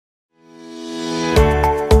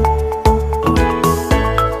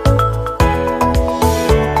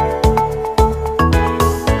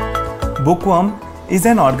Bookworm is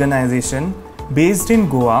an organization based in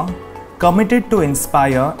Goa committed to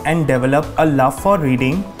inspire and develop a love for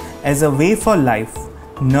reading as a way for life,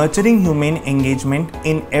 nurturing human engagement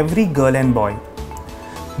in every girl and boy.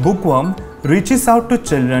 Bookworm reaches out to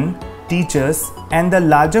children, teachers, and the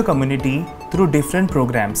larger community through different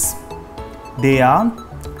programs. They are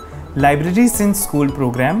Libraries in School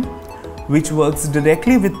program, which works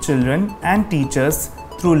directly with children and teachers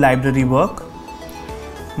through library work.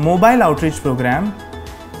 Mobile Outreach program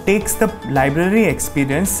takes the library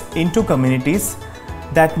experience into communities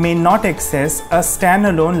that may not access a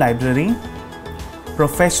standalone library.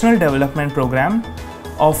 Professional Development program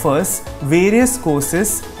offers various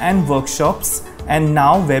courses and workshops and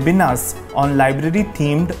now webinars on library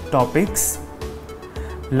themed topics.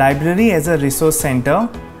 Library as a Resource Center,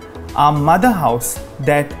 our mother house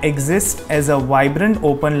that exists as a vibrant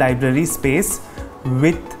open library space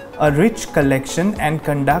with a rich collection and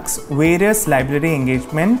conducts various library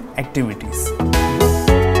engagement activities.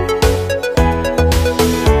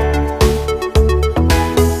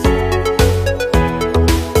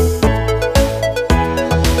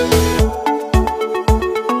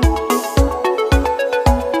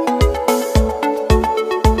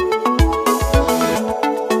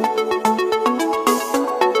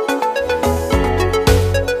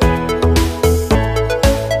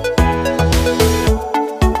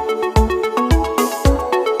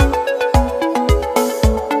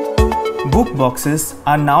 Book boxes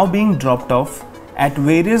are now being dropped off at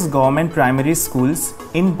various government primary schools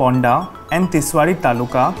in Ponda and Tiswadi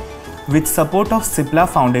Taluka with support of Cipla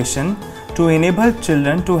Foundation to enable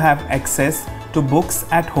children to have access to books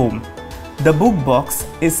at home. The book box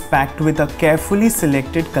is packed with a carefully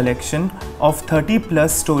selected collection of 30+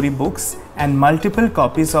 storybooks and multiple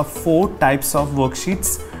copies of 4 types of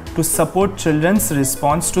worksheets to support children's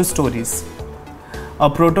response to stories. A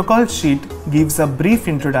protocol sheet gives a brief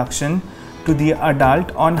introduction to the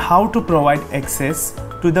adult on how to provide access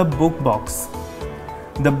to the book box.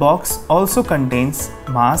 The box also contains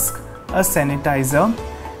mask, a sanitizer,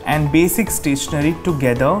 and basic stationery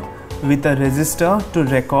together with a register to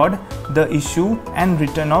record the issue and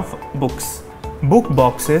return of books. Book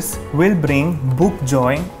boxes will bring book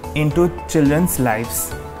joy into children's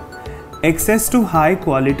lives. Access to high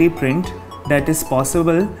quality print that is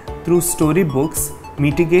possible through storybooks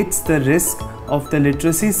mitigates the risk of the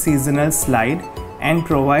literacy seasonal slide and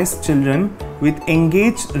provides children with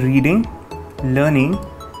engaged reading, learning,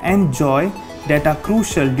 and joy that are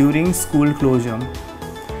crucial during school closure.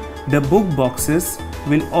 The book boxes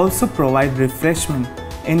will also provide refreshment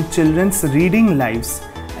in children's reading lives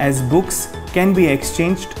as books can be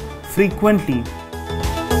exchanged frequently.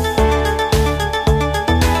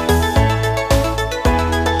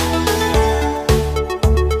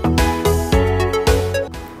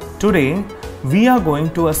 Today, we are going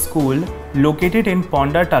to a school located in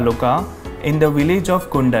Ponda Taluka in the village of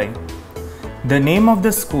Kundai. The name of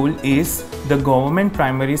the school is the Government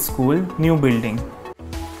Primary School New Building.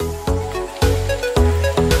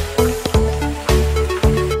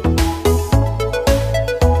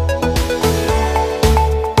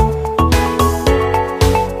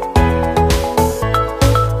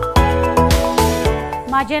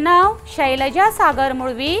 माझे नाव शैलजा सागर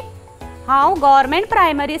मुळवी. हांव government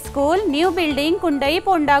primary school new building Kundaim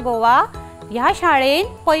Ponda Goa ह्या शाळेन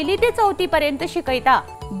 1ली ते 4थी पर्यंत शिकयता.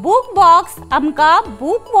 Book box आमकां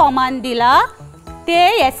बुकवॉर्मान दिला ते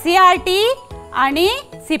SCERT आणि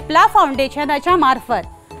सिप्ला फाउंडेशनाच्या मार्फत.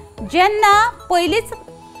 जेन्ना पयलीच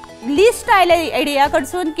लिस्ट आयले एडिया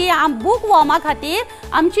कडसून की बुकवॉर्मा खातीर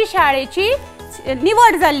आमची शाळेची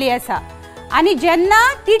निवड जाल्ली आसा आणि जेन्ना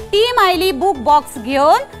ती टीम आयली बुक बॉक्स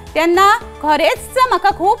घेवन तेन्ना खरेंच म्हाका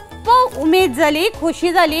खूब उमेद जाली,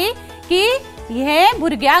 खुशी जाली की हे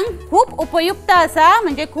भुरग्यांक खूब उपयुक्त आसा,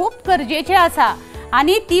 म्हणजे खूब गरजेचे आसा.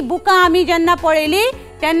 आणि ती बुकां आमी जेन्ना पळयली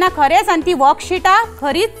तेन्ना खरेंच आनी ती वर्कशीटां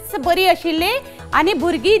खरीच बरी आशिल्ली आणि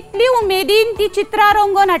भुरगीं इतली उमेदीन ती चित्रां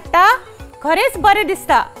रंगोवन हाडटा, खरेंच बरें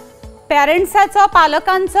दिसता. पेरंट्साचो,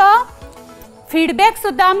 पालकांचो फीडबॅक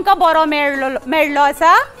सुद्दां आमकां बरो मेळ्ळो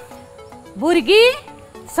आसा. भुरगीं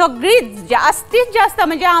सगळी जास्तीत जास्त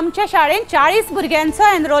म्हणजे आमच्या शाळेन 40 भुरग्यांचो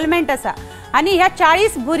एनरोलमेंट आसा आणि ह्या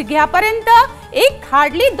 40 भुरग्यां पर्यंत एक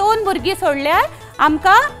हार्डली 2 भुरगीं सोडल्यार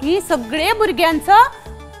आमकां ही सगळे भुरग्यांचो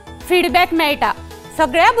फीडबॅक मेळटा.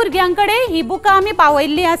 सगळ्या भुरग्यांकडे ही बुकां आमी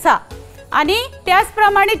पावयल्लीं आसा आणि त्याच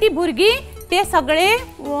प्रमाणे ती भुरगीं ते सगळे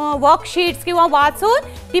वर्कशीट्स किंवा वाचून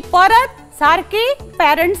ती परत सारकी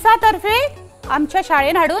पेरंट्सा तर्फे आमच्या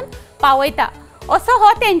शाळेन हाडून पावयता. असो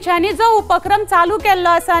हो तेंच्यांनी जो उपक्रम चालू केल्लो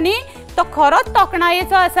आसा न्ही तो खरोच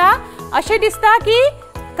तोखणायेचो आसा. अशें दिसता की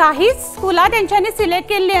काहीच स्कुलां तेंच्यांनी सिलेक्ट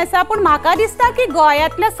केल्ली आसा, पूण म्हाका दिसता की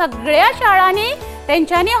गोंयांतल्या सगळ्या शाळांनी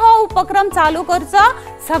तेंच्यांनी हो उपक्रम चालू करचो,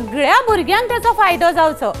 सगळ्या भुरग्यांक त्याचो फायदो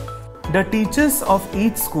जावचो. The teachers of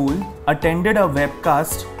each school attended a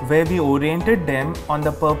webcast where we oriented them on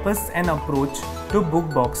the purpose and approach to book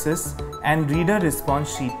boxes and reader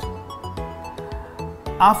response sheet.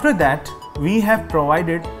 After that, we have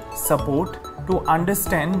provided support to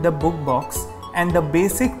understand the book box and the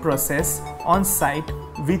basic process on site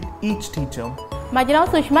with each teacher. माझे नाव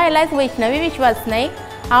Sushma alliance Vaishnavi विश्वास नाईक.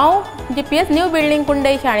 हांव GPS new building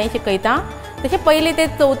Kundaim शाळेंत शिकयतां. तशें पयली ते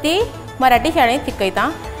चवथी मराठी शाळेंत शिकयतां.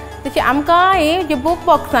 तशें आमकां ही जी बूक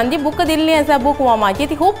बॉक्सान जी बुकां दिल्लीं आसा बुकवॉर्माची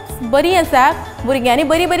ती खूब बरी आसा. भुरग्यांनी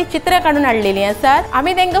बरी बरी चित्रां काडून हाडलेलीं आसात.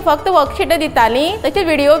 आमी तांकां फक्त वर्कशीटां दितालीं, तशें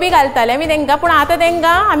व्हिडिओ बी घालताले आमी तांकां. पूण आतां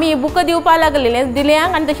तांकां आमी ही बुकां दिवपाक लागलेले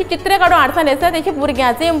दिल्यांक आनी तशी चित्रां काडून हाडताले आसा. तशें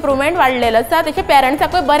भुरग्यांचो इम्प्रुवमेंट वाडलेलो आसा. तशें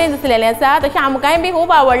पेरंट्साकूय बरें दिसलेलें आसा. तशें आमकांय बी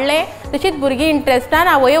खूब आवडलें. तशीच भुरगीं इंट्रस्टान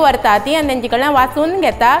आवय व्हरता ती आनी तेंचे कडल्यान वाचून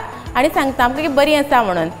घेता आनी सांगता आमकां की बरी आसा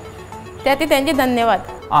म्हणून. त्या खातीर तेंचे धन्यवाद.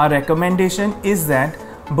 Our recommendation is that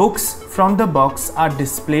books from the box are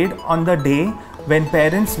displayed on the day when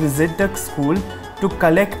parents visit the school to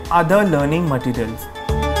collect other learning materials.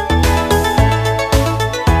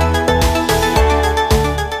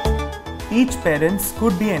 Each parents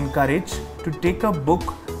could be encouraged to take a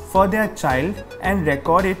book for their child and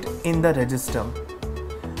record it in the register.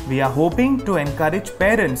 We are hoping to encourage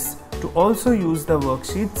parents to also use the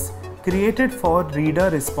worksheets created for reader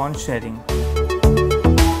response sharing.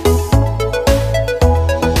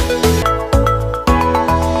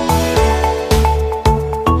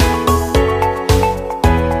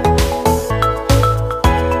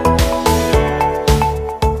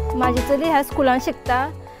 माझी चली ह्या स्कुलान शिकता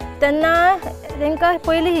तेन्ना तांकां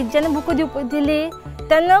पयलीं ही जेन्ना बुकां दिली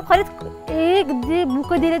तेन्ना खरेंच एक जी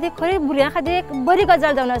बुकां दिली ती खरी भुरग्यां खातीर एक बरी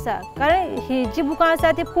गजाल जावन आसा. कारण ही जी बुकां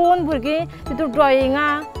आसा ती पळोवन भुरगीं तितून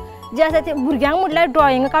ड्रॉइंगां जी आसा ती भुरग्यांक म्हटल्यार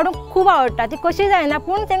ड्रॉइंगां काडूंक खूब आवडटा. ती कशी जायना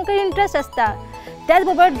पूण तांकां इंट्रस्ट आसता. त्याच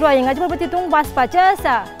बरोबर ड्रॉइंगाच्या बरोबर तितून वाचपाचें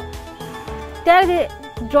आसा. त्या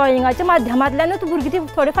ड्रॉइंगाच्या माध्यमांतल्यानूच भुरगीं ती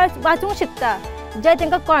थोडे फार वाचूंक शिकता. जे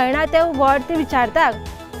तांकां कळना ते वर्ड ते विचारतात.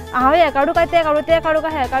 हांव हें काडूं काय तें काडूं, तें काडूं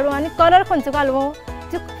काय हें काडूं आनी कलर खंयचो घालूं,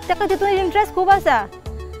 ताका तितून इंट्रस्ट खूब आसा.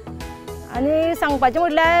 आनी सांगपाचें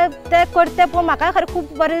म्हटल्यार तें करता पळोवन म्हाका खरें खूब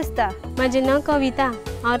बरें दिसता. म्हजें नांव कविता.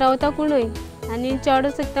 हांव रावतां कुंडय आनी चेडो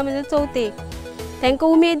शिकता म्हणजे चवथेक. तांकां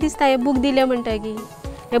उमेद दिसता हे बूक दिले म्हणटकीर.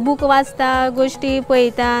 हे बूक वाचता, गोश्टी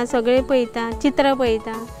पळयता, सगळें पळयता, चित्रां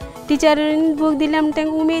पळयता. टिचरीन बूक दिले म्हणटा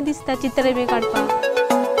तांकां उमेद दिसता चित्रां बी काडपाक.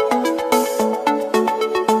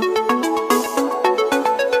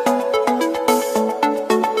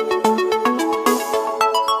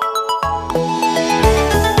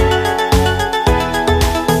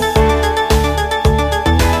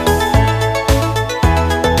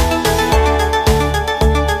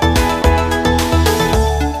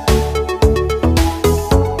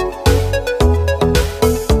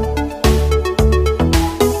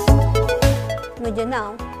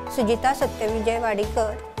 सुजिता सत्यविजय वाडीकर,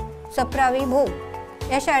 11वी भोग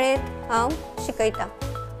ह्या शाळेंत हांव शिकयतां.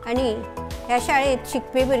 आनी ह्या शाळेंत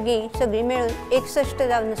शिकपी भुरगीं सगळीं मेळून 61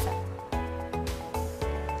 जावन आसा.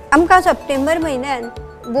 आमकां सप्टेंबर म्हयन्यान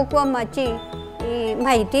बुकवर्माची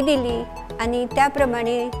म्हायती दिली आनी त्या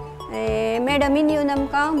प्रमाणे मॅडमीन येवन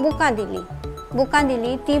आमकां बुकां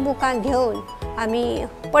दिली. ती बुकां घेवन आमी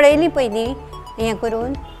पळयली पयलीं हें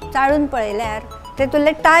करून चाळून पळयल्यार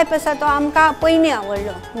तेतूंतले टायप आसा तो आमकां पयलीं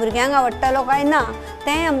आवडलो. भुरग्यांक आवडटालो काय ना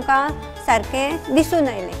तें आमकां सारकें दिसून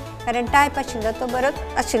आयलें. कारण टायप आशिल्लो तो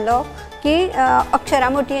बरोच आशिल्लो की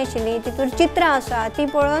अक्षरां मोठी आशिल्लीं, तितून चित्रां आसा ती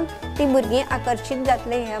पळोवन ती भुरगीं आकर्शीत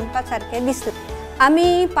जातली हें आमकां सारकें दिसलें.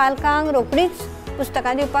 आमी पालकांक रोखडीच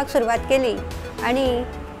पुस्तकां दिवपाक सुरवात केली आनी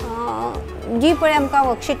जी पळय आमकां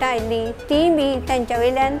वर्कशिटां आयिल्लीं ती बी तेंच्या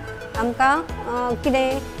वयल्यान आमकां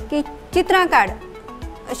कितें की चित्रां काड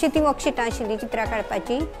अशी ती वर्कशिटां आशिल्लीं चित्रां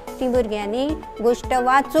काडपाची. ती भुरग्यांनी गोश्ट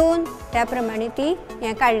वाचून त्या प्रमाणे ती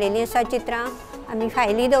हें काडलेलीं आसा चित्रां. आमी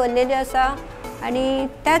फायली दवरलेल्यो आसा आनी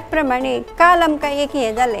त्याच प्रमाणे काल आमकां एक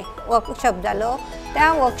हें जालें वर्कशॉप जालो.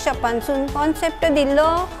 त्या वर्कशॉपानसून कॉन्सेप्ट दिल्लो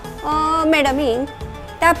मॅडमीन.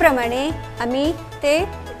 त्या प्रमाणे आमी ते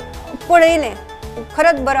पळयलें.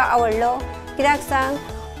 खरोच बरो आवडलो. कित्याक सांग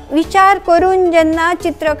विचार करून जेन्ना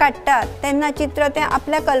चित्र काडटात तेन्ना चित्र तें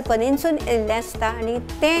आपल्या कल्पनेनसून येयल्लें आसता आनी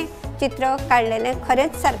तें चित्र काडलेलें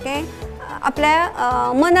खरेंच सारकें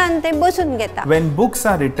आपल्या मनान तें बसून घेता. When books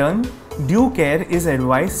are returned, due care is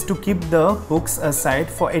advised to keep the books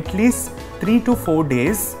aside for at least 3 to 4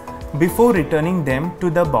 days before returning them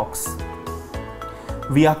to the box.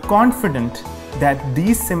 We are confident that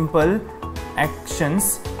these simple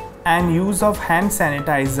actions and use of hand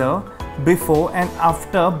sanitizer before and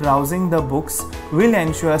after browsing the books will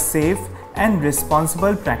ensure safe and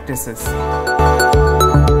responsible practices.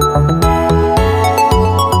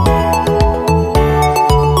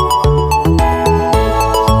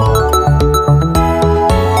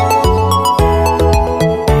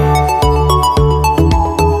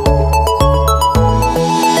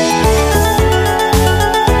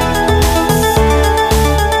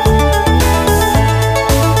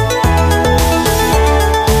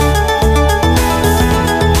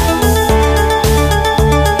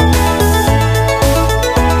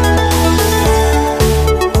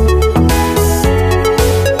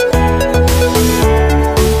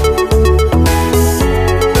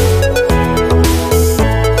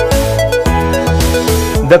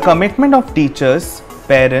 The commitment of teachers,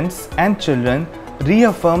 parents and children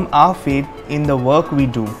reaffirm our faith in the work we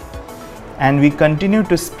do, and we continue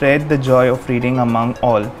to spread the joy of reading among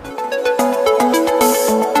all.